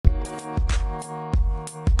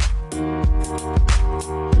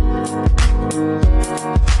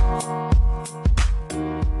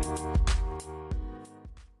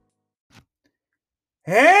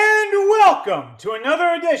Welcome to another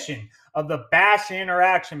edition of the Bassin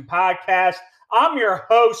Interaction Podcast. I'm your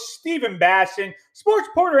host, Stephen Bassin, sports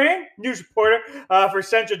reporter and news reporter for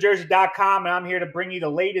CentralJersey.com, and I'm here to bring you the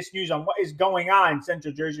latest news on what is going on in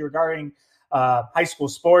Central Jersey regarding high school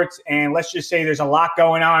sports. And let's just say there's a lot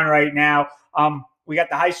going on right now. We got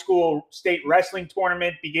the high school state wrestling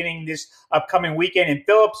tournament beginning this upcoming weekend in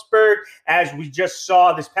Phillipsburg. As we just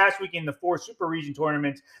saw this past weekend, the 4 super region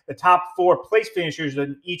tournaments, the top 4 place finishers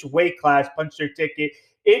in each weight class punched their ticket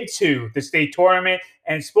into the state tournament.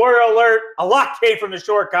 And spoiler alert, a lot came from the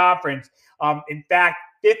short conference. In fact,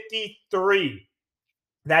 53.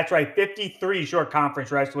 That's right, 53 short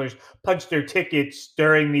conference wrestlers punched their tickets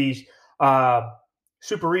during these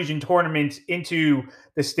super region tournaments into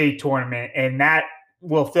the state tournament, and that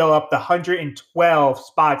will fill up the 112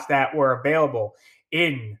 spots that were available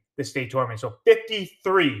in the state tournament. So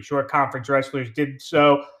 53 short conference wrestlers did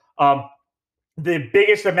so. The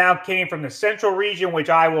biggest amount came from the central region, which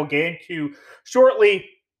I will get into shortly,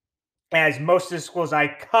 as most of the schools I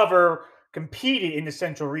cover competed in the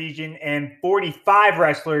central region, and 45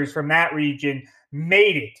 wrestlers from that region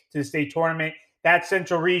made it to the state tournament. That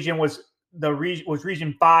central region was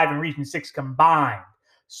Region 5 and Region 6 combined.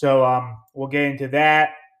 So we'll get into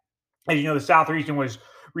that. As you know, the South region was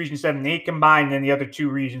Region 7 and 8 combined, and then the other 2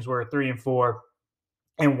 regions were 3 and 4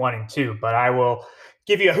 and 1 and 2. But I will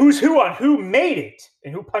give you a who's who on who made it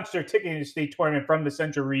and who punched their ticket in the state tournament from the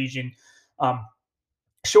central region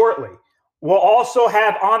shortly. We'll also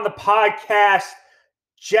have on the podcast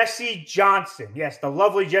Jessie Johnson. Yes, the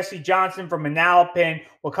lovely Jessie Johnson from Manalapan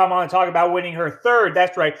will come on and talk about winning her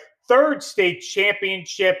third state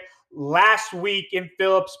championship last week in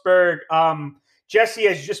Phillipsburg. Jessie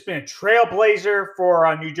has just been a trailblazer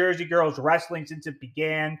for New Jersey girls wrestling since it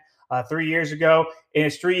began 3 years ago. In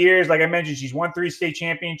its 3 years, like I mentioned, she's won 3 state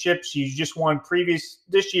championships. She's just won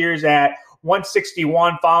this year's at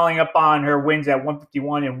 161, following up on her wins at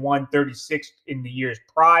 151 and 136 in the years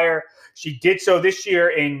prior. She did so this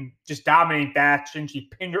year in just dominating fashion. She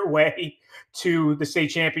pinned her way to the state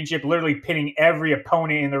championship, literally pinning every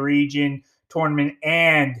opponent in the region tournament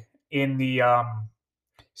and in the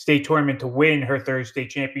state tournament to win her 3rd state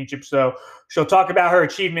championship. So she'll talk about her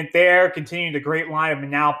achievement there, continuing the great line of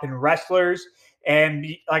Manalapan wrestlers, and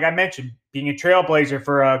like I mentioned, being a trailblazer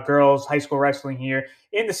for girls high school wrestling here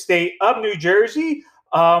in the state of New Jersey.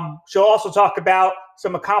 She'll also talk about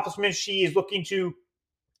some accomplishments she is looking to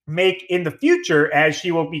make in the future, as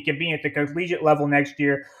she will be competing at the collegiate level next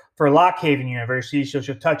year for Lock Haven University. So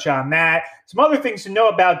she'll touch on that. Some other things to know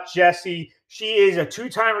about Jessie: she is a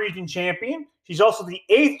 2-time region champion. She's also the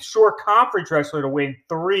 8th short conference wrestler to win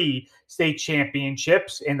 3 state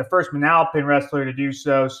championships and the first Manalapan wrestler to do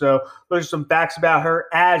so. So those are some facts about her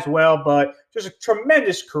as well, but just a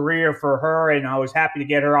tremendous career for her, and I was happy to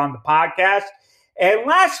get her on the podcast. And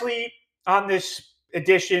lastly, on this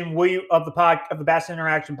edition of the Bassin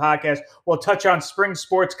Interaction Podcast, we'll touch on spring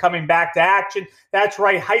sports coming back to action. That's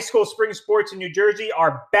right, high school spring sports in New Jersey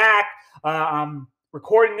are back. I'm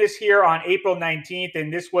recording this here on April 19th,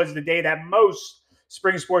 and this was the day that most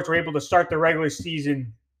spring sports were able to start their regular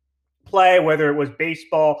season play, whether it was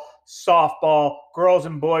baseball, softball, girls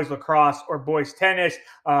and boys lacrosse, or boys tennis.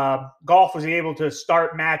 Golf was able to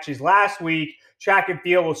start matches last week. Track and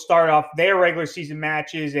field will start off their regular season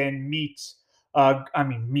matches and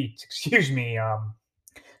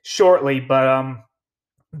shortly. But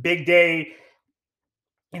big day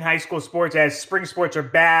in high school sports as spring sports are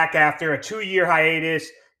back after a 2-year hiatus,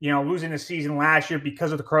 losing the season last year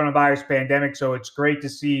because of the coronavirus pandemic. So it's great to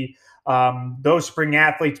see those spring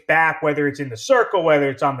athletes back, whether it's in the circle, whether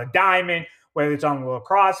it's on the diamond, whether it's on the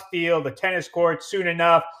lacrosse field, the tennis court, soon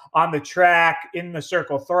enough on the track, in the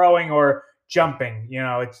circle throwing or jumping.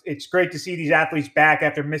 It's great to see these athletes back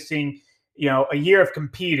after missing, a year of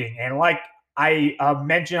competing. And like I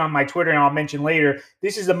mentioned on my Twitter, and I'll mention later,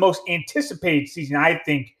 this is the most anticipated season, I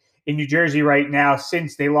think, in New Jersey right now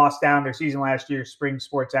since they lost down their season last year, spring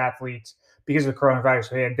sports athletes, because of the coronavirus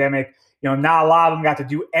pandemic. Not a lot of them got to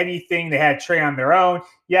do anything. They had to train on their own.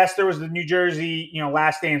 Yes, there was the New Jersey,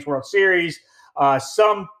 Last Dance World Series.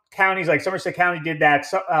 Some counties, like Somerset County, did that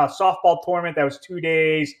softball tournament that was 2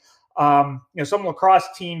 days. Some lacrosse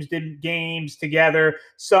teams did games together.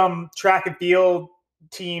 Some track and field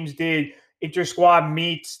teams did inter-squad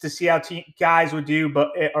meets to see how guys would do,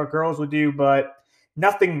 or girls would do, but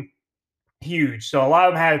nothing huge. So a lot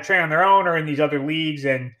of them had to train on their own or in these other leagues,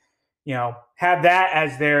 and have that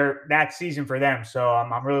as that season for them. So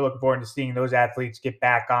I'm really looking forward to seeing those athletes get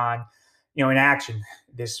back on, in action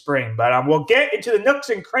this spring. But we'll get into the nooks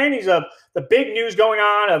and crannies of the big news going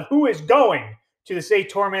on of who is going to the state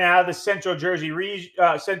tournament out of the Central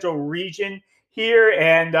Central region here.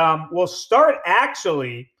 And we'll start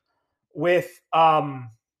actually with, I'll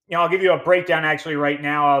give you a breakdown actually right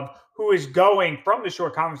now of who is going from the Shore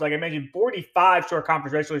Conference. Like I mentioned, 45 Shore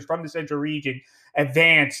Conference wrestlers from the Central region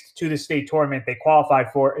advanced to the state tournament. They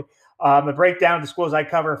qualified for it. The breakdown of the schools I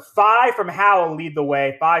cover: 5 from Howell lead the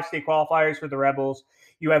way, 5 state qualifiers for the Rebels.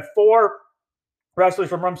 You have 4 wrestlers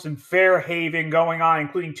from Rumson Fairhaven going on,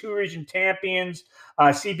 including 2 region champions.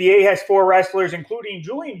 CBA has 4 wrestlers, including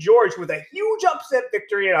Julian George with a huge upset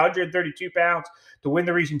victory at 132 pounds to win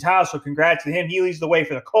the region title. So congrats to him. He leads the way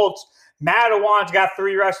for the Colts. Madawan's got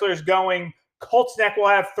 3 wrestlers going. Colts Neck will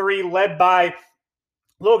have 3, led by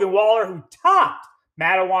Logan Waller, who topped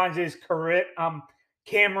Madawan's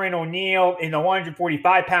Cameron O'Neill in the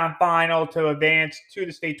 145-pound final to advance to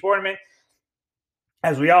the state tournament.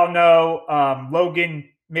 As we all know, Logan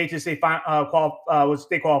made the state was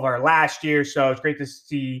state qualifier last year, so it's great to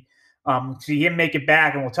see him make it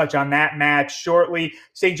back, and we'll touch on that match shortly.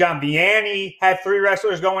 St. John Vianney had 3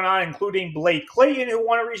 wrestlers going on, including Blake Clayton, who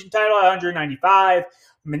won a region title at 195.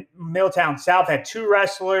 Middletown South had 2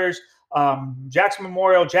 wrestlers. Jackson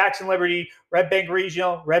Memorial, Jackson Liberty, Red Bank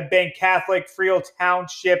Regional, Red Bank Catholic, Freehold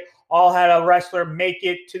Township all had a wrestler make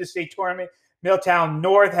it to the state tournament. Middletown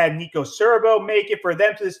North had Nico Serbo make it for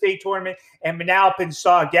them to the state tournament, and Manalapan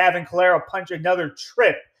saw Gavin Calero punch another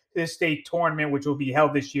trip to the state tournament, which will be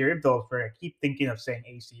held this year in Phillipsburg. I keep thinking of saying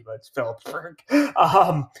AC, but it's Phillipsburg.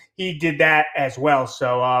 He did that as well.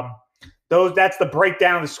 So that's the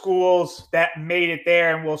breakdown of the schools that made it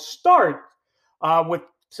there, and we'll start with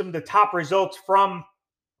some of the top results from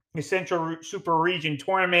the Central Super Region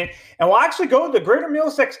Tournament. And we'll actually go to the Greater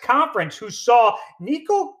Middlesex Conference, who saw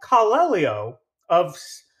Nico Calelio of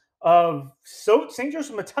St.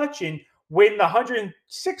 Joseph Metuchen win the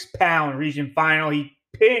 106-pound region final. He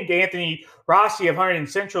pinned Anthony Rossi of Hunterdon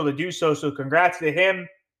Central to do so. So congrats to him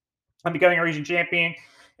on becoming a region champion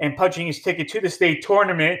and punching his ticket to the state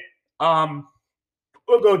tournament.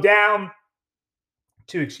 We'll go down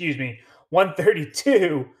to,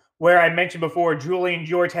 132, where I mentioned before, Julian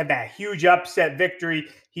George had that huge upset victory.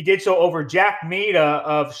 He did so over Jack Maida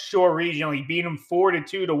of Shore Regional. He beat him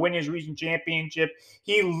 4-2 to win his region championship.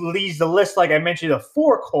 He leads the list, like I mentioned, of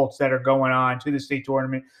 4 Colts that are going on to the state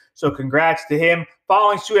tournament. So congrats to him.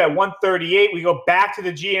 Following suit at 138, we go back to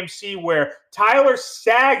the GMC, where Tyler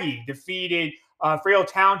Saggy defeated Freehold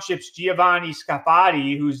Township's Giovanni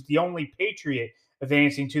Scafati, who's the only Patriot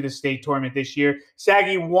advancing to the state tournament this year.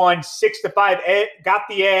 Saggy won 6-5, got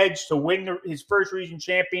the edge to win his first region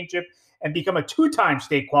championship and become a 2-time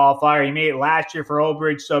state qualifier. He made it last year for Old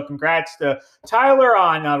Bridge, so congrats to Tyler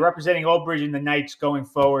on representing Old Bridge and the Knights going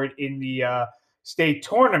forward in the state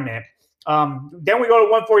tournament. Then we go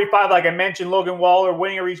to 145, like I mentioned, Logan Waller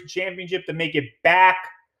winning a region championship to make it back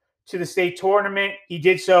to the state tournament. He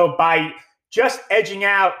did so by just edging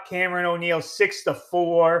out Cameron O'Neill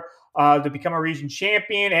 6-4. To become a region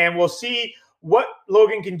champion, and we'll see what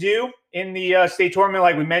Logan can do in the state tournament.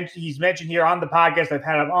 Like he's mentioned here on the podcast, I've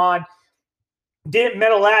had him on. Didn't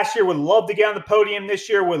medal last year, would love to get on the podium this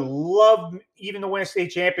year, would love even to win a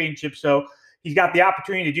state championship. So he's got the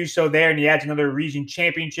opportunity to do so there, and he adds another region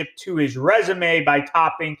championship to his resume by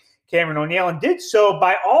topping Cameron O'Neill, and did so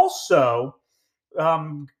by also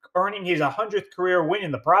earning his 100th career win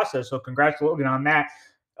in the process. So congrats to Logan on that.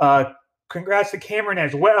 Congrats to Cameron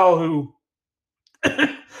as well, who,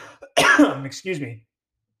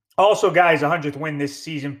 also got his 100th win this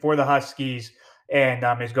season for the Huskies, and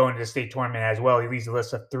is going to the state tournament as well. He leads the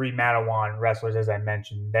list of 3 Matawan wrestlers, as I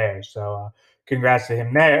mentioned there. So congrats to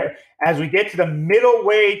him there. As we get to the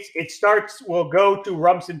middleweights, we'll go to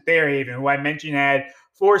Rumson Fairhaven, who I mentioned had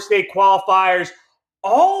 4 state qualifiers.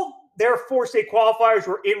 All their 4 state qualifiers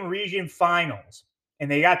were in region finals. And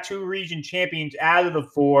they got 2 region champions out of the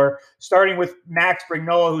 4, starting with Max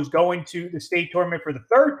Brignola, who's going to the state tournament for the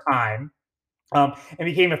 3rd time, and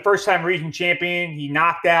became a first-time region champion. He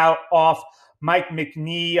knocked off Mike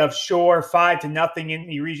McNee of Shore 5-0 in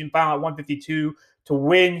the region final at 152 to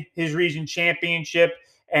win his region championship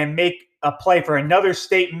and make a play for another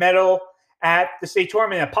state medal at the state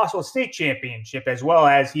tournament, a possible state championship, as well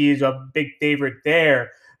as he is a big favorite there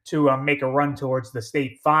to make a run towards the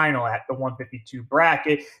state final at the 152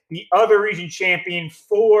 bracket. The other region champion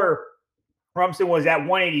for Rumson was at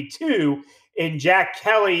 182 in Jack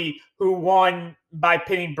Kelly, who won by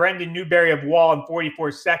pinning Brendan Newberry of Wall in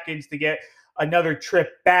 44 seconds to get another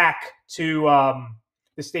trip back to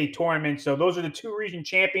the state tournament. So those are the 2 region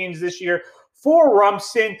champions this year for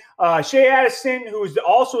Rumson. Shea Addison, who is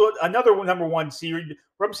also another number one seed.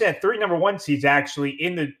 Rumson had 3 number one seeds actually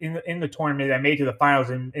in the tournament that made to the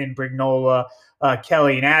finals in Brignola,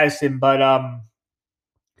 Kelly, and Addison. But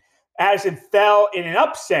Addison fell in an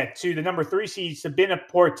upset to the number 3 seed Sabina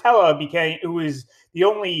Portela, who is the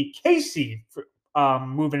only K seed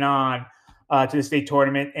moving on to the state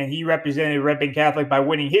tournament, and he represented Red Bank Catholic by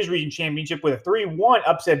winning his region championship with a 3-1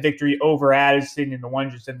 upset victory over Addison in the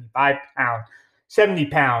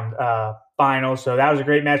 70-pound final. So that was a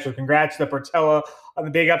great match. So congrats to Portela on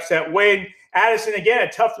the big upset win. Addison, again,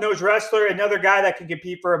 a tough-nosed wrestler, another guy that can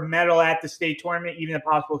compete for a medal at the state tournament, even a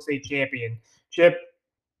possible state championship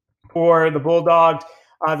for the Bulldogs.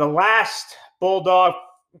 The last Bulldog,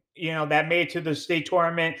 that made it to the state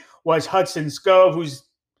tournament was Hudson Scove, who's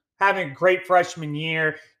having a great freshman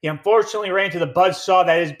year. He unfortunately ran into the buzzsaw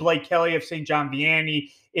that is Blake Kelly of St. John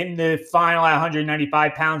Vianney in the final at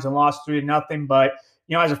 195 pounds and lost 3-0. But,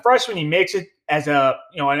 as a freshman, he makes it as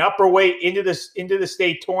an upper weight into the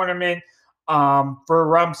state tournament for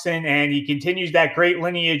Rumson, and he continues that great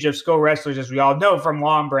lineage of SCO wrestlers, as we all know, from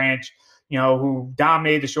Long Branch, who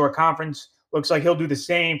dominated the short conference. Looks like he'll do the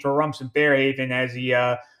same for Rumson Fairhaven as he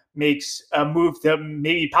makes a move to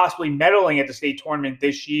maybe possibly medaling at the state tournament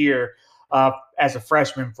this year as a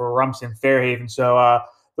freshman for Rumson Fairhaven. So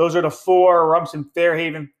those are the 4 Rumson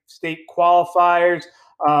Fairhaven state qualifiers.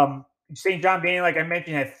 St. John Vianney, like I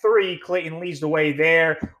mentioned, had 3. Clayton leads the way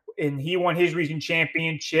there, and he won his region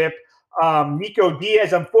championship. Nico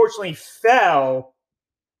Diaz unfortunately fell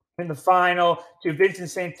in the final to Vincent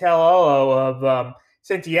Santiello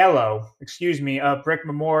of Brick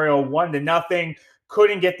Memorial, 1-0.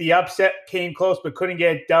 Couldn't get the upset, came close, but couldn't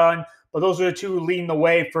get it done. But those are the 2 leading the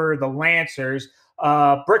way for the Lancers.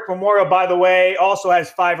 Brick Memorial, by the way, also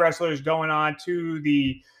has 5 wrestlers going on to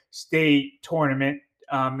the state tournament,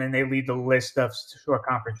 and they lead the list of short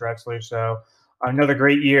conference wrestlers. So another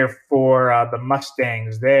great year for the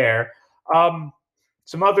Mustangs there.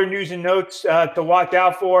 Some other news and notes to watch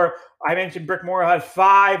out for. I mentioned Brick Memorial had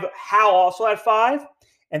 5. Hal also had 5.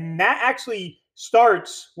 And that actually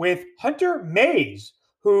starts with Hunter Mays,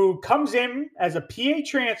 who comes in as a PA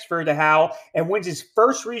transfer to Hal and wins his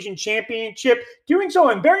first region championship, doing so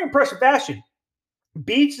in very impressive fashion.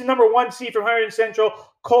 Beats the number 1 seed from Hunterdon Central,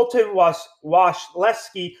 Colton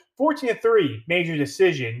Washleski, 14-3 major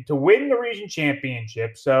decision to win the region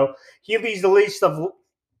championship. So he leads the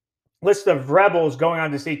list of rebels going on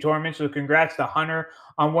to the state tournament. So congrats to Hunter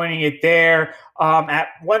on winning it there. At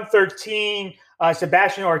 113,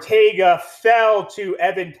 Sebastian Ortega fell to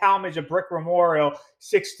Evan Talmadge of Brick Memorial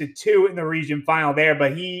 6-2 in the region final there.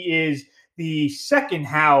 But he is the second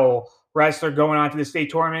Howell wrestler going on to the state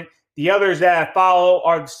tournament. The others that follow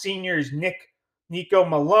are the seniors Nico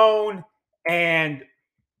Malone and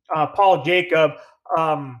Paul Jacob.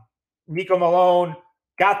 Nico Malone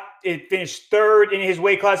finished 3rd in his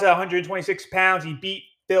weight class at 126 pounds. He beat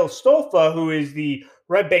Phil Stolfa, who is the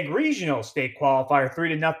Red Bank Regional state qualifier,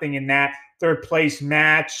 3-0 in that 3rd place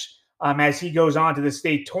match as he goes on to the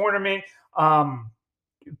state tournament.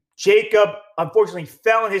 Jacob unfortunately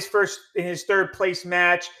fell in his 3rd place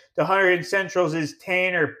match to Hunterdon Central's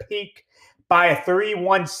Tanner Peak by a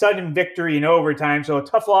 3-1 sudden victory in overtime. So a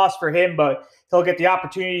tough loss for him, but he'll get the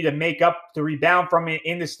opportunity to rebound from it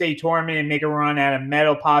in the state tournament and make a run at a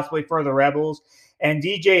medal possibly for the Rebels. And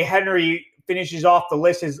DJ Henry finishes off the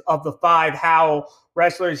list of the 5 Howell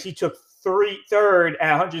wrestlers. He took 3rd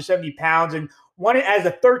at 170 pounds and won it as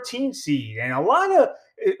a 13 seed. And a lot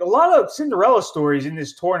of Cinderella stories in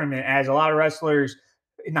this tournament, as a lot of wrestlers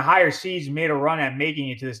in the higher seeds made a run at making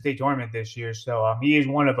it to the state tournament this year. So he is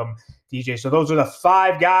one of them, DJ. So those are the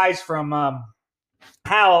 5 guys from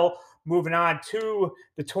Howell moving on to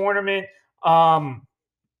the tournament. Other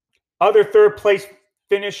 3rd place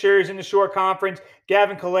finishers in the short conference,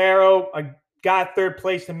 Gavin Calero got 3rd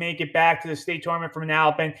place to make it back to the state tournament from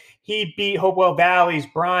Alpen. He beat Hopewell Valley's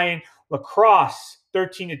Brian Lacrosse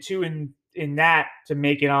 13-2 in that to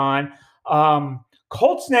make it on.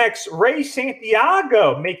 Colts next, Ray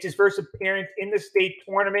Santiago makes his first appearance in the state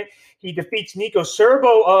tournament. He defeats Nico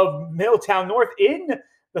Serbo of Middletown North in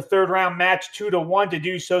the 3rd round match, 2-1 to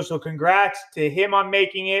do so. So congrats to him on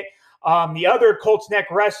making it. The other Colts Neck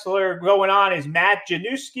wrestler going on is Matt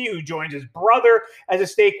Januski, who joins his brother as a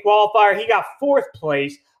state qualifier. He got 4th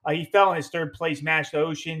place. He fell in his 3rd place match to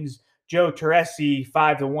Ocean's Joe Teresi,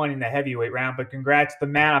 5-1 in the heavyweight round. But congrats to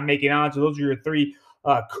Matt on making it on. So those are your 3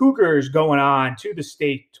 Cougars going on to the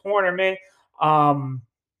state tournament. Other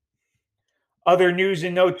news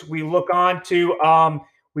and notes we look on to,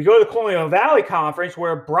 we go to the Colonial Valley Conference,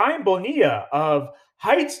 where Brian Bonilla of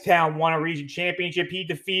Hightstown won a region championship. He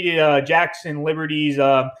defeated Jackson Liberty's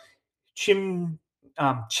Chimdu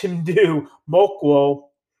Mokwo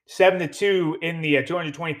 7-2 in the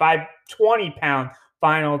 225 20-pound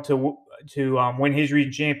final to win his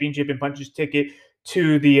region championship and punch his ticket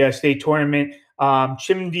to the state tournament.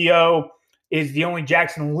 Chimdio is the only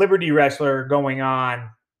Jackson Liberty wrestler going on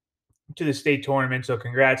to the state tournament, so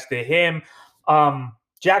congrats to him.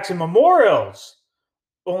 Jackson Memorial's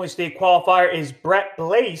only state qualifier is Brett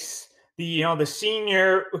Blaze, the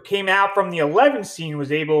senior who came out from the 11 scene,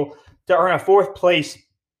 was able to earn a 4th place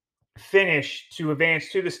finish to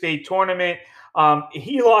advance to the state tournament.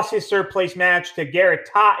 He lost his 3rd place match to Garrett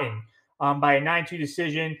Totten by a 9-2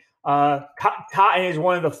 decision. Totten is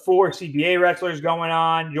one of the 4 CBA wrestlers going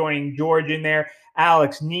on, joining George in there.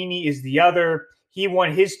 Alex Nini is the other. He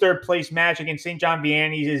won his 3rd place match against St. John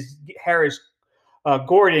Vianney's Harris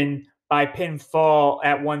Gordon by pinfall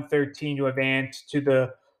at 113 to advance to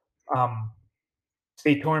the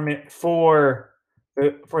state tournament for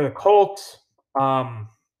the Colts. And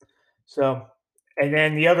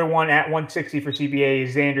then the other one at 160 for CBA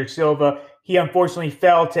is Xander Silva. He unfortunately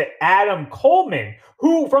fell to Adam Coleman,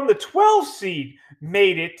 who from the 12 seed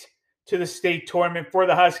made it to the state tournament for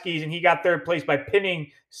the Huskies, and he got 3rd place by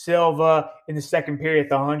pinning Silva in the 2nd period at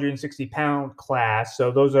the 160-pound class.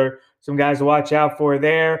 So those are some guys to watch out for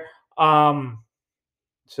there.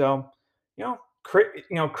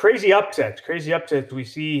 Crazy upsets we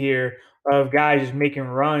see here of guys just making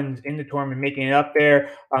runs in the tournament, making it up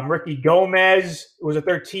there. Ricky Gomez was a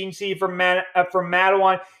 13 seed from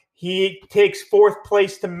Mattawan. He takes 4th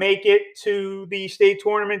place to make it to the state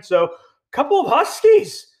tournament. So a couple of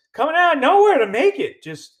Huskies coming out of nowhere to make it.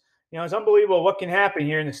 Just, it's unbelievable what can happen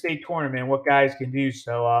here in the state tournament, what guys can do.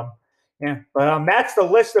 So, that's the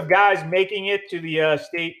list of guys making it to the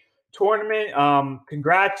state tournament.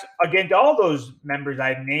 Congrats again to all those members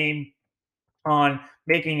I've named on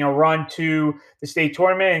making a run to the state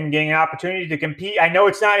tournament and getting an opportunity to compete. I know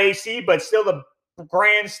it's not AC, but still the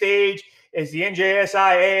grand stage is the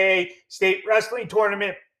NJSIAA State Wrestling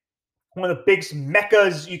Tournament, one of the biggest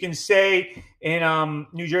meccas you can say in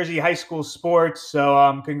New Jersey high school sports.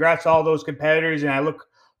 So congrats to all those competitors, and I look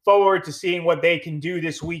forward to seeing what they can do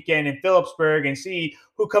this weekend in Phillipsburg and see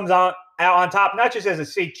who comes out on top, not just as a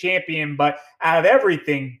state champion, but out of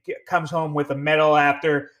everything comes home with a medal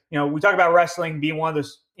after, we talk about wrestling being one of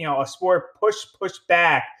those, a sport pushed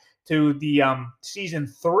back to the season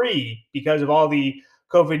 3 because of all the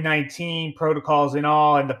COVID-19 protocols and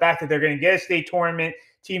all, and the fact that they're going to get a state tournament.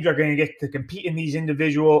 Teams are going to get to compete in these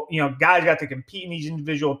individual, guys got to compete in these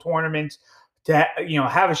individual tournaments to,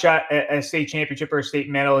 have a shot at a state championship or a state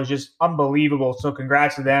medal is just unbelievable. So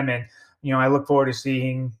congrats to them. And, I look forward to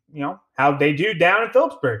seeing, how they do down in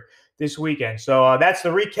Phillipsburg this weekend. So that's the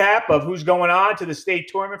recap of who's going on to the state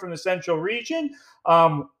tournament from the Central Region.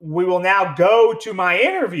 We will now go to my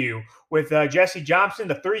interview with Jessie Johnson,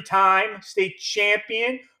 the 3-time state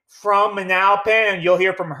champion from Manalapan, and you'll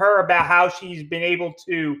hear from her about how she's been able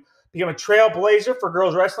to become a trailblazer for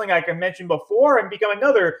girls wrestling, like I mentioned before, and become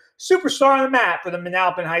another superstar on the mat for the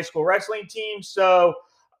Manalapan High School wrestling team. So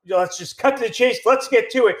let's just cut to the chase. Let's get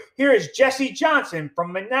to it. Here is Jessie Johnson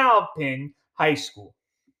from Manalapan High School.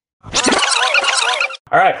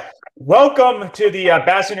 All right. Welcome to the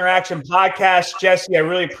Bass Interaction Podcast, Jessie. I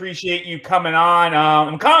really appreciate you coming on.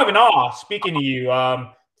 I'm kind of in awe speaking to you.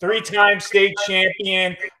 3-time state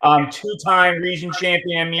champion, 2-time region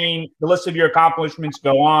champion. I mean, the list of your accomplishments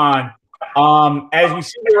go on. As we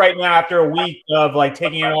see here right now, after a week of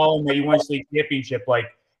taking it all in that you won a state championship,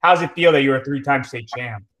 how does it feel that you're a 3-time state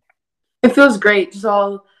champ? It feels great. Just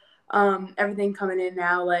all everything coming in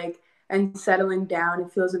now, and settling down.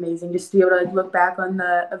 It feels amazing just to be able to look back on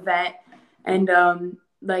the event and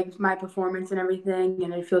my performance and everything,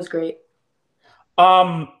 and it feels great.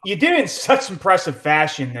 You did it in such impressive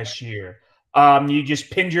fashion this year. You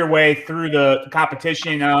just pinned your way through the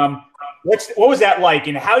competition. What was that like,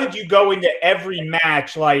 and how did you go into every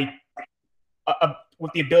match with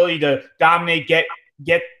the ability to dominate, get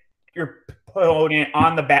your opponent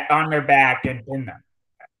on their back, and pin them?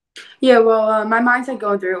 Yeah, well, my mindset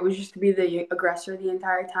going through it was just to be the aggressor the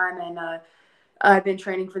entire time, and I've been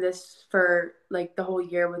training for this for the whole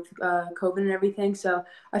year with COVID and everything, so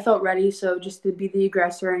I felt ready. So just to be the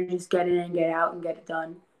aggressor and just get in and get out and get it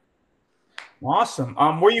done. Awesome.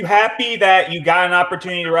 Were you happy that you got an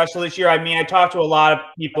opportunity to wrestle this year? I mean, I talked to a lot of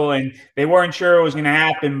people and they weren't sure it was going to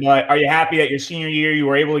happen, but are you happy that your senior year you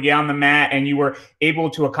were able to get on the mat and you were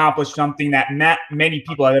able to accomplish something that not many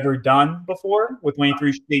people have ever done before with winning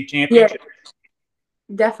 3 state championships?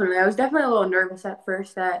 Definitely. I was definitely a little nervous at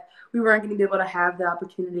first that we weren't going to be able to have the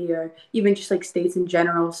opportunity or even just like states in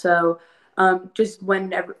general. So just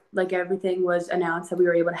whenever like everything was announced that we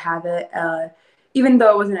were able to have it, even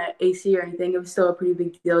though it wasn't an AC or anything, it was still a pretty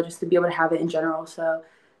big deal just to be able to have it in general. So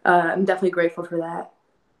I'm definitely grateful for that.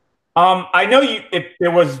 I know you if it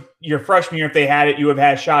was your freshman year, if they had it, you have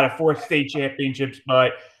had a shot at 4 state championships,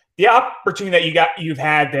 but the opportunity that you've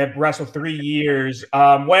had to wrestle 3 years,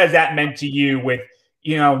 what has that meant to you with,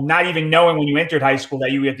 not even knowing when you entered high school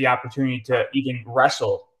that you get the opportunity to even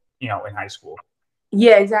wrestle, in high school?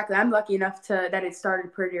 Yeah, exactly. I'm lucky enough to that it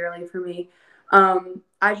started pretty early for me.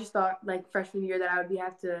 I just thought like freshman year that I would be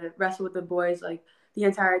have to wrestle with the boys like the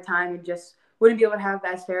entire time and just wouldn't be able to have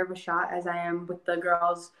as fair of a shot as I am with the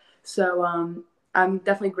girls. So I'm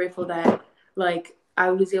definitely grateful that like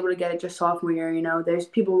I was able to get it just sophomore year. You know, there's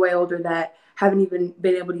people way older that haven't even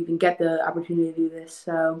been able to even get the opportunity to do this.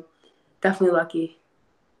 So definitely lucky.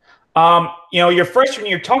 Your freshman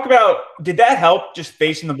year, talk about did that help just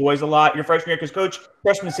facing the boys a lot your freshman year? Because Coach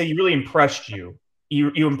Freshman said he really impressed you.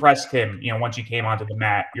 You impressed him, once you came onto the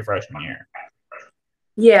mat your freshman year.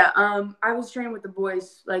 Yeah, I was training with the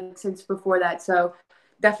boys like since before that, so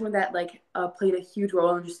definitely that like played a huge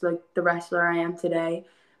role in just like the wrestler I am today.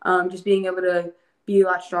 Just being able to be a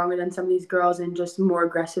lot stronger than some of these girls and just more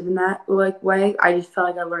aggressive in that like way. I just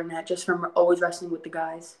felt like I learned that just from always wrestling with the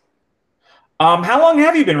guys. How long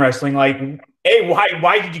have you been wrestling? Like, hey,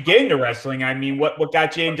 why did you get into wrestling? I mean, what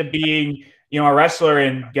got you into being, a wrestler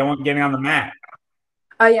and getting on the mat?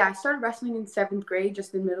 Yeah, I started wrestling in seventh grade,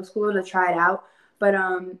 just in middle school to try it out. But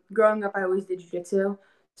growing up, I always did jujitsu.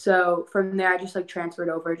 So from there, I just like transferred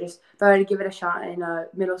over. Just thought I'd give it a shot in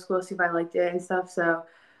middle school, see if I liked it and stuff. So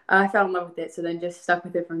I fell in love with it. So then just stuck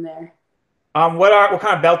with it from there. What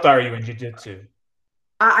kind of belt are you in jiu-jitsu?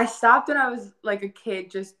 I stopped when I was like a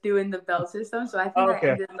kid, just doing the belt system. So I think I Okay,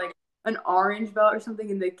 ended like an orange belt or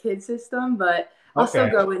something in the kid system. But I'll still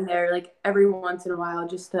okay, go in there like every once in a while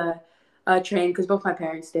just to train because both my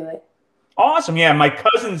parents do it. awesome. Yeah, my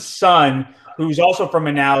cousin's son, who's also from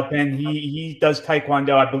Manalapan, he does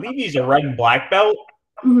taekwondo. I believe he's a red and black belt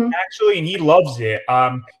Hmm. actually, and he loves it.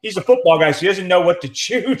 He's a football guy, so he doesn't know what to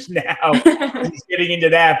choose now. He's getting into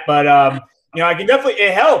that, but I can definitely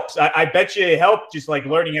it helps. I bet you it helped just like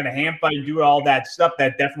learning how to hand fight and do all that stuff.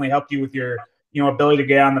 That definitely helped you with your ability to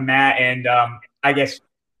get on the mat and I guess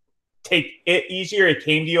take it easier. It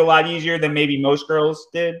came to you a lot easier than maybe most girls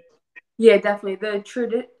did. Yeah, definitely.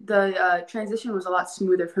 The transition was a lot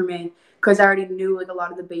smoother for me because I already knew like a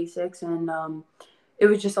lot of the basics, and it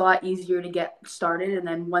was just a lot easier to get started. And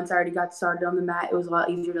then once I already got started on the mat, it was a lot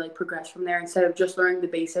easier to like progress from there instead of just learning the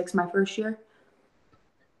basics my first year.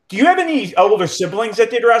 Do you have any older siblings that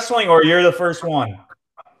did wrestling, or you're the first one?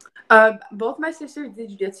 Both my sisters did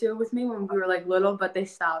jiu-jitsu with me when we were like little, but they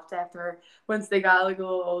stopped after once they got like a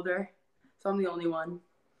little older. So I'm the only one.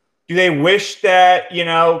 Do they wish that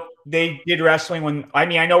they did wrestling when? I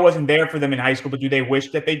mean, I know it wasn't there for them in high school, but do they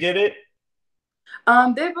wish that they did it?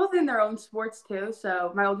 They're both in their own sports too.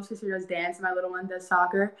 So my older sister does dance, and my little one does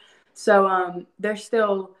soccer. So they're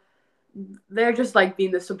just like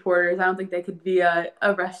being the supporters. I don't think they could be a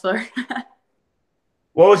wrestler.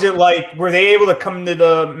 What was it like? Were they able to come to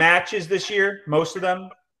the matches this year? Most of them.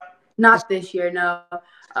 Not this year, no.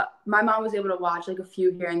 My mom was able to watch like a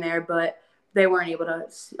few here and there, but they weren't able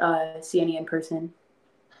to see any in person.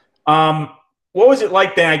 Um, what was it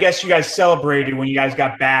like then? I guess you guys celebrated when you guys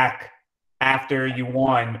got back after you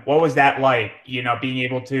won. What was that like? Being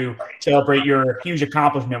able to celebrate your huge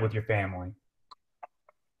accomplishment with your family.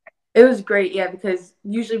 It was great, yeah, because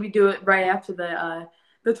usually we do it right after the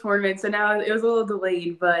tournament. So now it was a little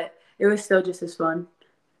delayed, but it was still just as fun.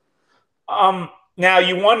 Now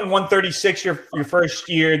you won 136 your first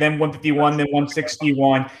year, then 151, then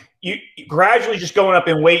 161. You gradually just going up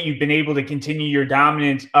in weight, you've been able to continue your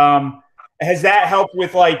dominance. Has that helped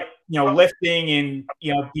with like lifting and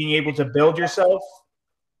being able to build yourself?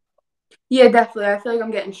 Yeah, definitely. I feel like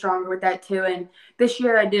I'm getting stronger with that too. And this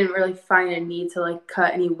year I didn't really find a need to like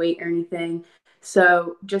cut any weight or anything.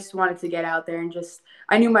 So just wanted to get out there and just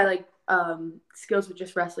I knew my like skills with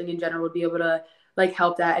just wrestling in general would be able to like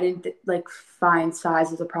help that. I didn't like find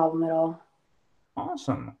size as a problem at all.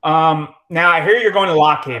 Awesome. Now I hear you're going to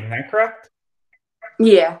Lock Haven, is that correct?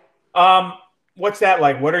 Yeah. Um, what's that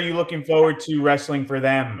like? What are you looking forward to wrestling for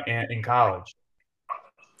them in college?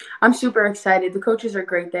 I'm super excited. The coaches are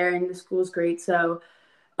great there and the school's great. So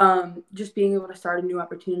just being able to start a new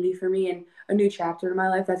opportunity for me and a new chapter in my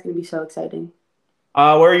life, that's gonna be so exciting.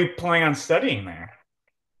 Where are you planning on studying there?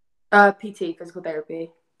 PT, physical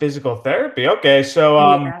therapy. Physical therapy. Okay, so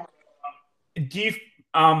Yeah. do you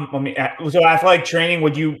Let me. So athletic training.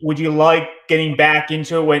 Would you like getting back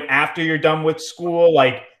into it when after you're done with school,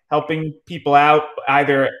 like helping people out,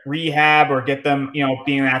 either rehab or get them,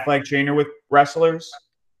 being an athletic trainer with wrestlers?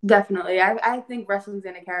 Definitely. I think wrestling's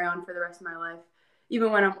going to carry on for the rest of my life.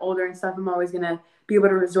 Even when I'm older and stuff, I'm always going to be able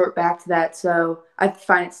to resort back to that. So I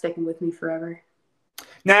find it sticking with me forever.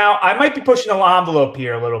 Now, I might be pushing the envelope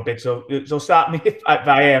here a little bit, so stop me if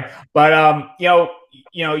I am. But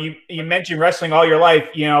you mentioned wrestling all your life.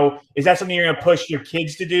 Is that something you're going to push your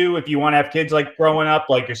kids to do if you want to have kids like growing up,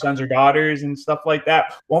 like your sons or daughters and stuff like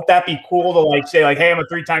that? Won't that be cool to like say like, hey, I'm a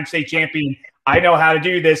 3-time state champion. I know how to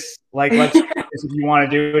do this. Like, let's do this if you want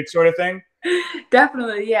to do it, sort of thing.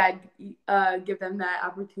 Definitely, yeah. Give them that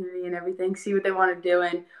opportunity and everything. See what they want to do,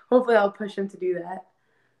 and hopefully, I'll push them to do that.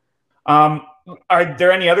 Are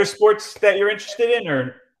there any other sports that you're interested in,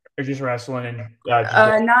 or just wrestling and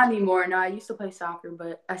not anymore. No, I used to play soccer,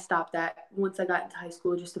 but I stopped that once I got into high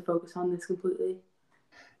school just to focus on this completely.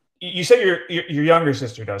 You said your younger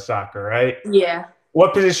sister does soccer, right? Yeah.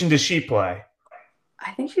 What position does she play?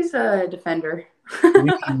 I think she's a defender.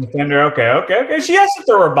 Defender. Okay. She has to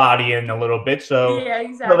throw her body in a little bit, so yeah,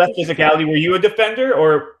 exactly. That physicality. Were you a defender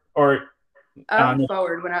or?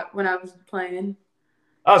 Forward when I was playing.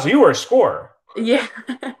 Oh, so you were a scorer. Yeah.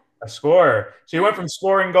 A scorer. So you went from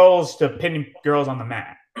scoring goals to pinning girls on the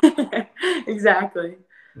mat. Exactly.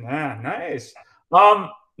 Yeah, nice.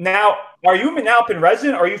 Now, are you a Manalapan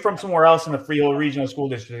resident, or are you from somewhere else in the Freehold Regional School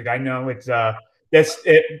District? I know it's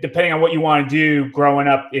depending on what you want to do growing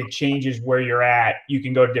up, it changes where you're at. You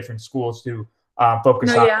can go to different schools to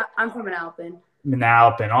focus on. Yeah, I'm from Manalapan.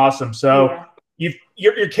 Manalapan, awesome. So. Yeah.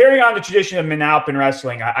 You're carrying on the tradition of Manalapan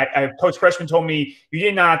wrestling. Coach Freshman told me you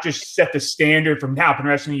did not just set the standard for Manalapan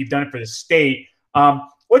wrestling; you've done it for the state.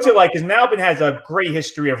 What's it like? Because Manalapan has a great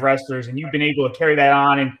history of wrestlers, and you've been able to carry that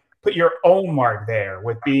on and put your own mark there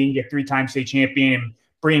with being a 3-time state champion and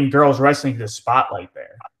bringing girls wrestling to the spotlight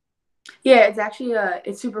there. Yeah, it's actually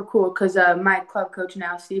it's super cool because my club coach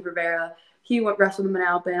now, Steve Rivera, he wrestled in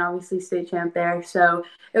Manalapan, obviously state champ there. So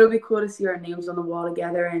it'll be cool to see our names on the wall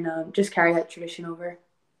together and just carry that tradition over.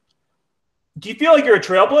 Do you feel like you're a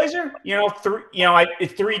trailblazer?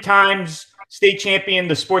 It's 3 times state champion.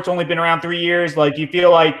 The sport's only been around 3 years. Like, do you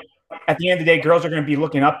feel like at the end of the day, girls are going to be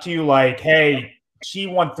looking up to you like, hey, she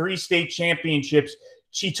won 3 state championships.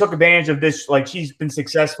 She took advantage of this. Like, she's been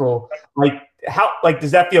successful.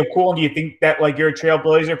 Does that feel cool? And do you think that like you're a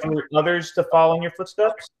trailblazer for others to follow in your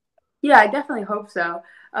footsteps? Yeah, I definitely hope so.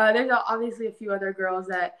 There's obviously a few other girls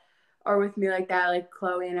that are with me like that, like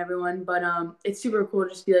Chloe and everyone. But it's super cool to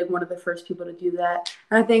just be like one of the first people to do that.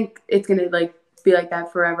 And I think it's gonna like be like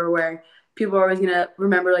that forever, where people are always gonna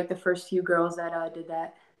remember like the first few girls that did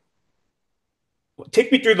that.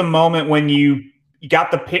 Take me through the moment when you got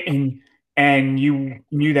the pin and you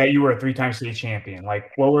knew that you were a 3-time state champion.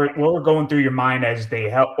 Like, what were going through your mind as they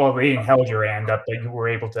didn't held your hand up, that you were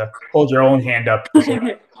able to hold your own hand up?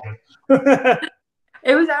 It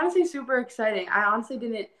was honestly super exciting. I honestly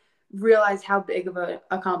didn't realize how big of an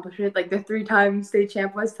accomplishment like the 3-time state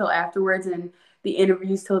champ was till afterwards, and the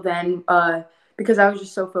interviews till then, because I was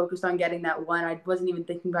just so focused on getting that one. I wasn't even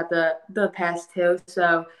thinking about the past 2.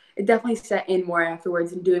 So it definitely set in more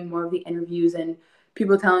afterwards and doing more of the interviews and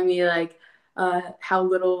people telling me like how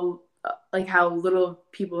little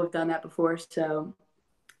people have done that before. So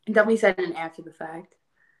it definitely set in after the fact.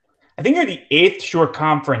 I think you're the 8th short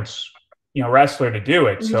conference, wrestler to do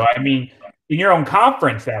it. So, I mean, in your own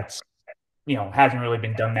conference, that's, hasn't really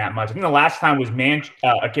been done that much. I think the last time was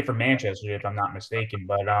a kid from Manchester, if I'm not mistaken.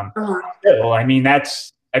 But still,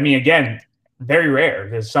 again, very rare.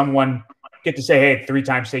 Does someone get to say, hey,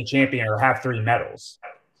 3-time state champion or have 3 medals?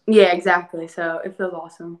 Yeah, exactly. So it feels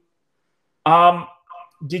awesome.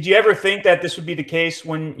 Did you ever think that this would be the case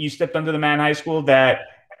when you stepped under the Mann High School, that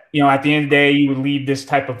at the end of the day, you would leave this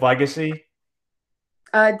type of legacy?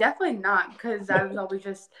 Definitely not, because I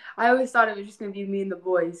always thought it was just going to be me and the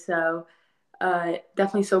boys. So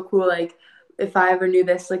definitely so cool. Like, if I ever knew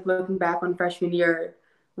this, like looking back on freshman year,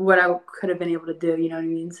 what I could have been able to do, you know what I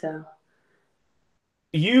mean? So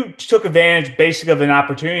you took advantage basically of an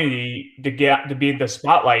opportunity to get to be in the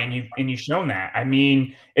spotlight, and you've shown that. I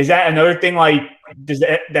mean, is that another thing? Like, does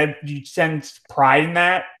that you sense pride in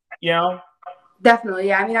that? Definitely,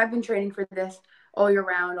 yeah. I mean, I've been training for this all year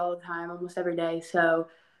round, all the time, almost every day. So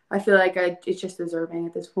I feel like it's just deserving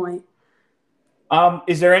at this point.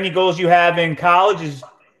 Is there any goals you have in college?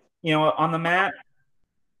 On the mat?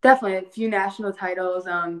 Definitely a few national titles.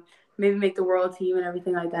 Maybe make the world team and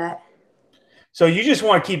everything like that. So you just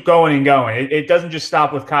want to keep going and going. It doesn't just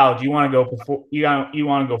stop with college. You want to go you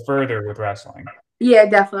want to go further with wrestling. Yeah,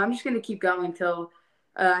 definitely. I'm just gonna keep going until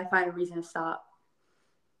I find a reason to stop.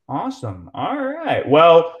 Awesome. All right.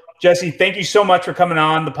 Well, Jesse, thank you so much for coming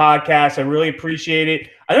on the podcast. I really appreciate it.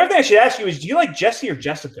 Another thing I should ask you is, do you like Jesse or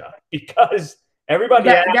Jessica? Because everybody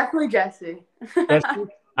asks Definitely Jesse. Jesse.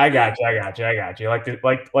 I got you. I got you. I got you.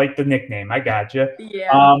 Like the nickname. I got you.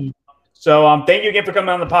 Yeah. Thank you again for coming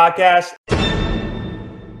on the podcast.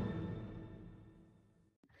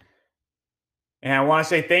 And I want to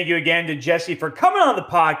say thank you again to Jesse for coming on the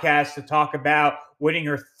podcast to talk about winning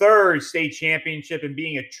her third state championship and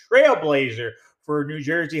being a trailblazer for New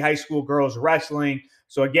Jersey high school girls wrestling.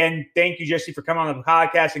 So again, thank you, Jesse, for coming on the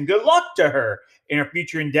podcast, and good luck to her in her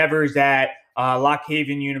future endeavors at Lock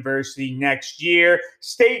Haven University next year.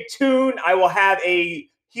 Stay tuned. I will have a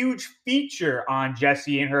huge feature on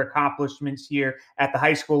Jesse and her accomplishments here at the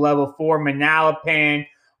high school level for Manalapan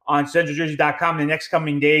on CentralJersey.com in the next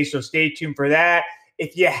coming days, so stay tuned for that.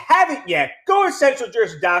 If you haven't yet, go to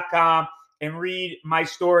CentralJersey.com and read my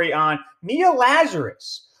story on Mia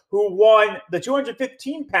Lazarus, who won the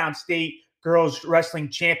 215-pound state girls wrestling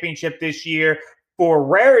championship this year for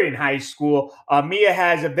Raritan High School. Mia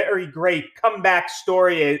has a very great comeback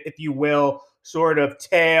story, if you will, sort of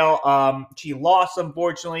tale. She lost,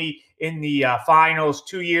 unfortunately, in the finals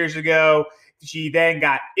 2 years ago. She then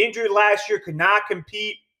got injured last year, could not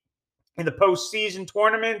compete in the postseason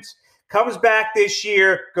tournaments, comes back this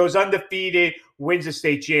year, goes undefeated, wins the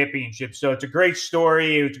state championship. So it's a great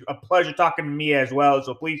story. It was a pleasure talking to Mia as well.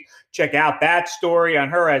 So please check out that story on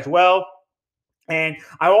her as well. And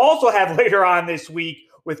I will also have later on this week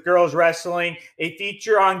with girls wrestling a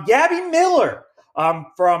feature on Gabby Miller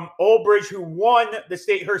from Old Bridge, who won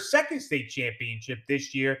her second state championship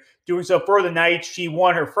this year. Doing so for the Knights. She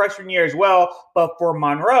won her freshman year as well, but for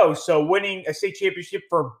Monroe. So winning a state championship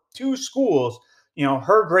for two schools,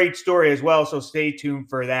 her great story as well. So stay tuned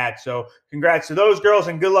for that. So congrats to those girls,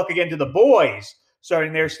 and good luck again to the boys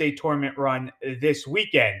starting their state tournament run this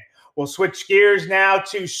weekend. We'll switch gears now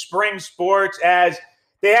to spring sports as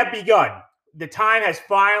they have begun. The time has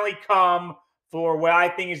finally come for what I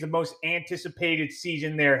think is the most anticipated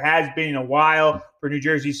season there has been in a while for New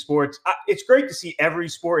Jersey sports. It's great to see every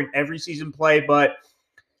sport and every season play, but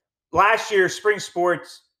last year, spring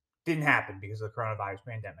sports didn't happen because of the coronavirus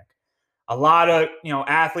pandemic. A lot of,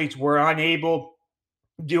 athletes were unable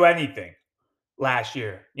to do anything last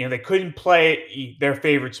year. They couldn't play their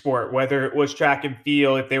favorite sport, whether it was track and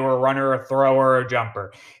field, if they were a runner, a thrower, or a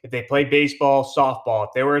jumper. If they played baseball, softball,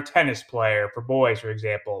 if they were a tennis player, for boys, for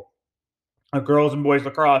example, a girls and boys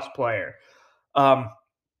lacrosse player. The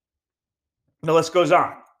list goes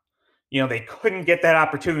on. They couldn't get that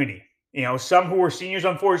opportunity. Some who were seniors,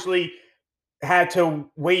 unfortunately, had to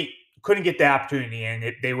wait, couldn't get the opportunity,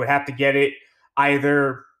 and they would have to get it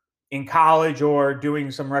either in college or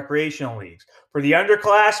doing some recreational leagues. For the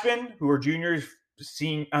underclassmen who were juniors,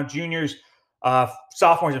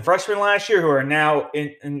 sophomores and freshmen last year, who are now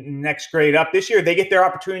in next grade up this year, they get their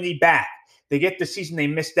opportunity back. They get the season they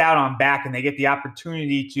missed out on back, and they get the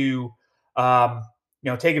opportunity to,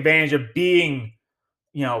 take advantage of being,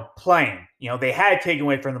 playing. They had it taken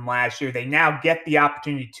away from them last year. They now get the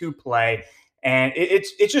opportunity to play. And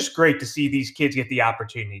it's just great to see these kids get the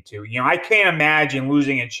opportunity to. I can't imagine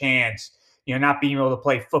losing a chance, not being able to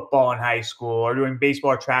play football in high school or doing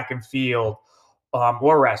baseball or track and field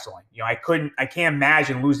or wrestling. I can't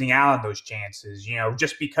imagine losing out on those chances,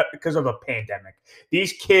 just because of a pandemic.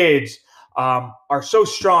 These kids are so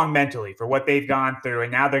strong mentally for what they've gone through,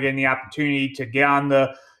 and now they're getting the opportunity to get on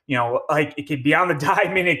the, it can be on the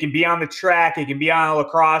diamond, it can be on the track, it can be on a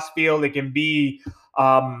lacrosse field, it can be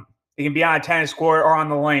on a tennis court or on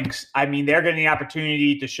the links. I mean, they're getting the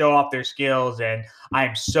opportunity to show off their skills, and I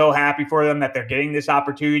am so happy for them that they're getting this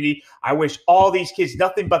opportunity. I wish all these kids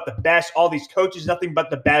nothing but the best, all these coaches nothing but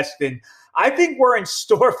the best, and I think we're in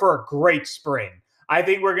store for a great spring. I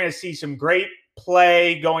think we're going to see some great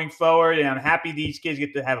play going forward, and I'm happy these kids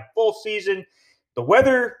get to have a full season. The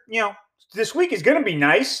weather, this week is going to be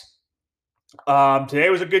nice. Today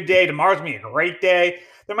was a good day. Tomorrow's going to be a great day.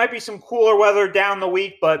 There might be some cooler weather down the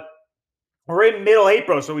week, but we're in middle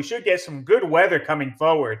April, so we should get some good weather coming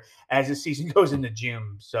forward as the season goes into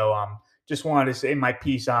June. So just wanted to say my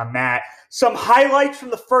piece on that. Some highlights from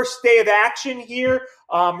the first day of action here.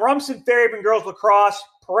 Rumson Fairhaven Girls Lacrosse,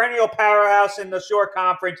 perennial powerhouse in the Shore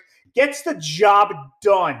Conference, gets the job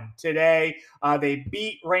done today. They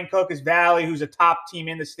beat Rancocas Valley, who's a top team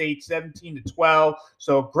in the state, 17-12.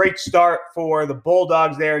 So great start for the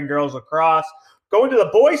Bulldogs there in girls lacrosse. Going to the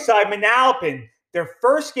boys' side, Manalapan, their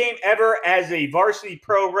first game ever as a varsity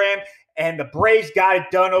program, and the Braves got it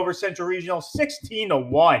done over Central Regional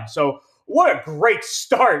 16-1. So what a great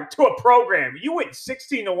start to a program. You went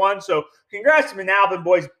 16-1, so congrats to Manalapan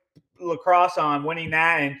boys lacrosse on winning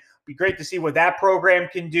that, and be great to see what that program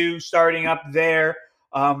can do starting up there,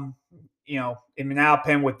 in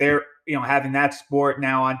Manalapan with their, having that sport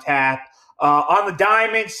now on tap. On the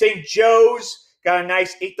diamond, St. Joe's got a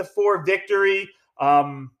nice 8-4 victory.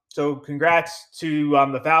 So congrats to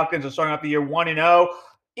the Falcons on starting off the year 1-0.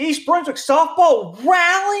 East Brunswick softball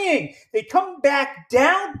rallying. They come back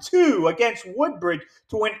down 2 against Woodbridge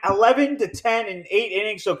to win 11-10 in 8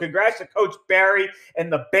 innings. So congrats to Coach Barry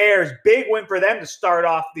and the Bears. Big win for them to start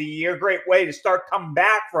off the year. Great way to start coming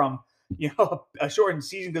back from a shortened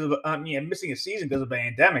season because of missing a season because of a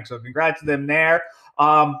pandemic. So congrats to them there.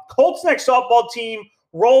 Colts next softball team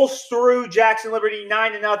rolls through Jackson Liberty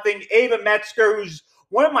 9-0. Ava Metzger, who's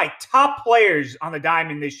one of my top players on the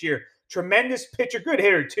diamond this year. Tremendous pitcher, good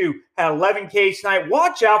hitter too. Had 11 Ks tonight.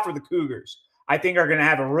 Watch out for the Cougars. I think are going to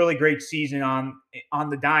have a really great season on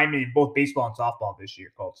the diamond in both baseball and softball this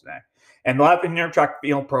year, Colts today. And the Lafayette track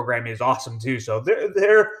field program is awesome too. So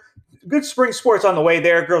they're good spring sports on the way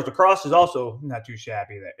there. Girls lacrosse is also not too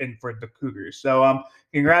shabby there, and for the Cougars. So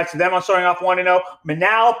congrats to them on starting off 1-0.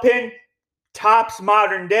 Manalapan tops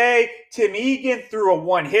modern day. Tim Egan threw a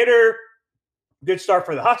one-hitter. Good start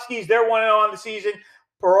for the Huskies. They're 1-0 on the season.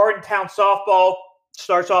 Ortontown softball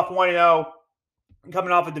starts off 1-0.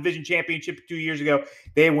 Coming off a division championship 2 years ago,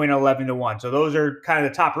 they win 11-1. So those are kind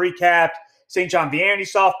of the top recaps. St. John Vianney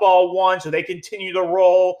softball won, so they continue to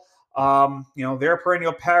roll. They're a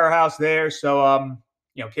perennial powerhouse there. So,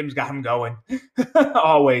 Kim's got them going.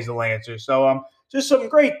 Always the Lancers. So, just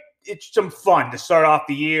some fun to start off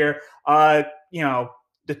the year.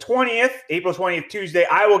 The 20th, April 20th, Tuesday,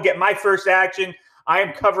 I will get my first action. I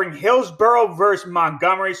am covering Hillsborough versus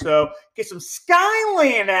Montgomery, so get some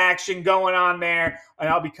Skyland action going on there, and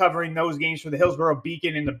I'll be covering those games for the Hillsborough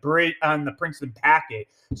Beacon and the Princeton Packet.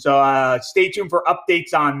 So stay tuned for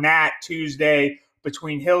updates on that Tuesday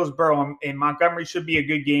between Hillsborough and Montgomery. Should be a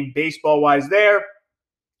good game baseball-wise there.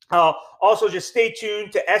 Also, just stay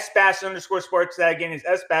tuned to SBassin_sports. That, again, is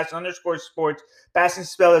SBassin_sports. Bassin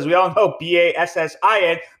spelled, as we all know, Bassin.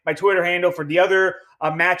 My Twitter handle for the other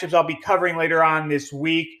matchups I'll be covering later on this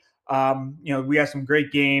week. We have some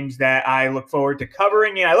great games that I look forward to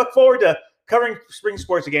covering, and I look forward to covering spring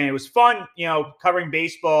sports again. It was fun, covering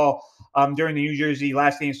baseball during the New Jersey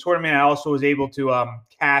Last Dance tournament. I also was able to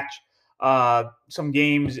catch some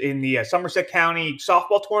games in the Somerset County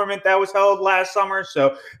softball tournament that was held last summer. So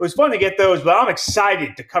it was fun to get those, but I'm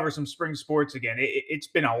excited to cover some spring sports again. It's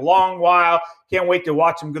been a long while. Can't wait to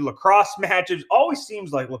watch some good lacrosse matches. Always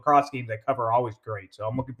seems like lacrosse games I cover are always great. So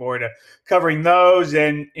I'm looking forward to covering those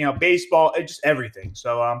and, baseball, just everything.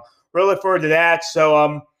 So really look forward to that.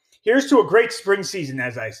 So here's to a great spring season,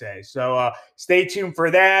 as I say. So stay tuned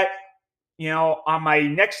for that. On my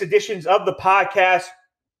next editions of the podcast,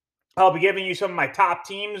 I'll be giving you some of my top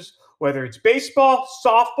teams, whether it's baseball,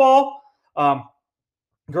 softball,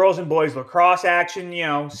 girls and boys lacrosse action,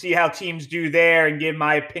 see how teams do there and give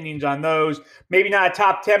my opinions on those. Maybe not a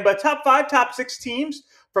top 10, but top 5, top 6 teams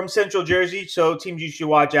from Central Jersey. So teams you should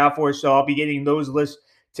watch out for. So I'll be getting those lists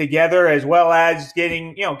together, as well as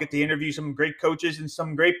getting, get to interview some great coaches and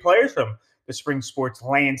some great players from the spring sports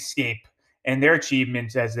landscape and their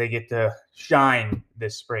achievements as they get to shine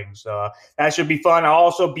this spring. So that should be fun. I'll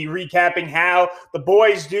also be recapping how the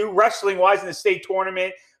boys do wrestling-wise in the state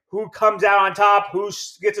tournament, who comes out on top, who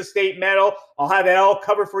gets a state medal. I'll have that all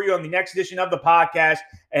covered for you on the next edition of the podcast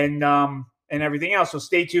and everything else. So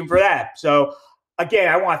stay tuned for that. So again,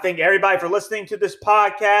 I want to thank everybody for listening to this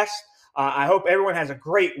podcast. I hope everyone has a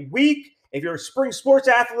great week. If you're a spring sports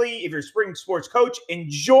athlete, if you're a spring sports coach,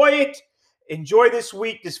 enjoy it. Enjoy this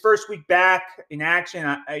week, this first week back in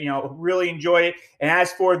action. Really enjoy it. And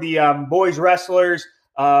as for the boys wrestlers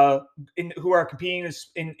who are competing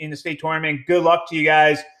in the state tournament, good luck to you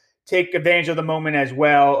guys. Take advantage of the moment as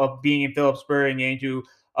well of being in Phillipsburg and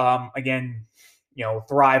getting to,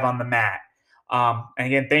 thrive on the mat. And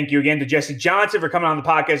again, thank you again to Jessie Johnson for coming on the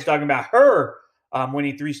podcast talking about her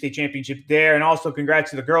winning 3 state championships there. And also congrats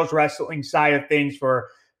to the girls wrestling side of things for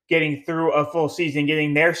getting through a full season,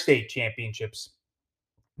 getting their state championships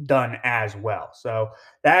done as well. So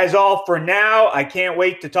that is all for now. I can't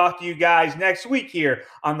wait to talk to you guys next week here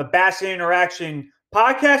on the Bassin Interaction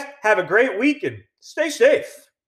podcast. Have a great week and stay safe.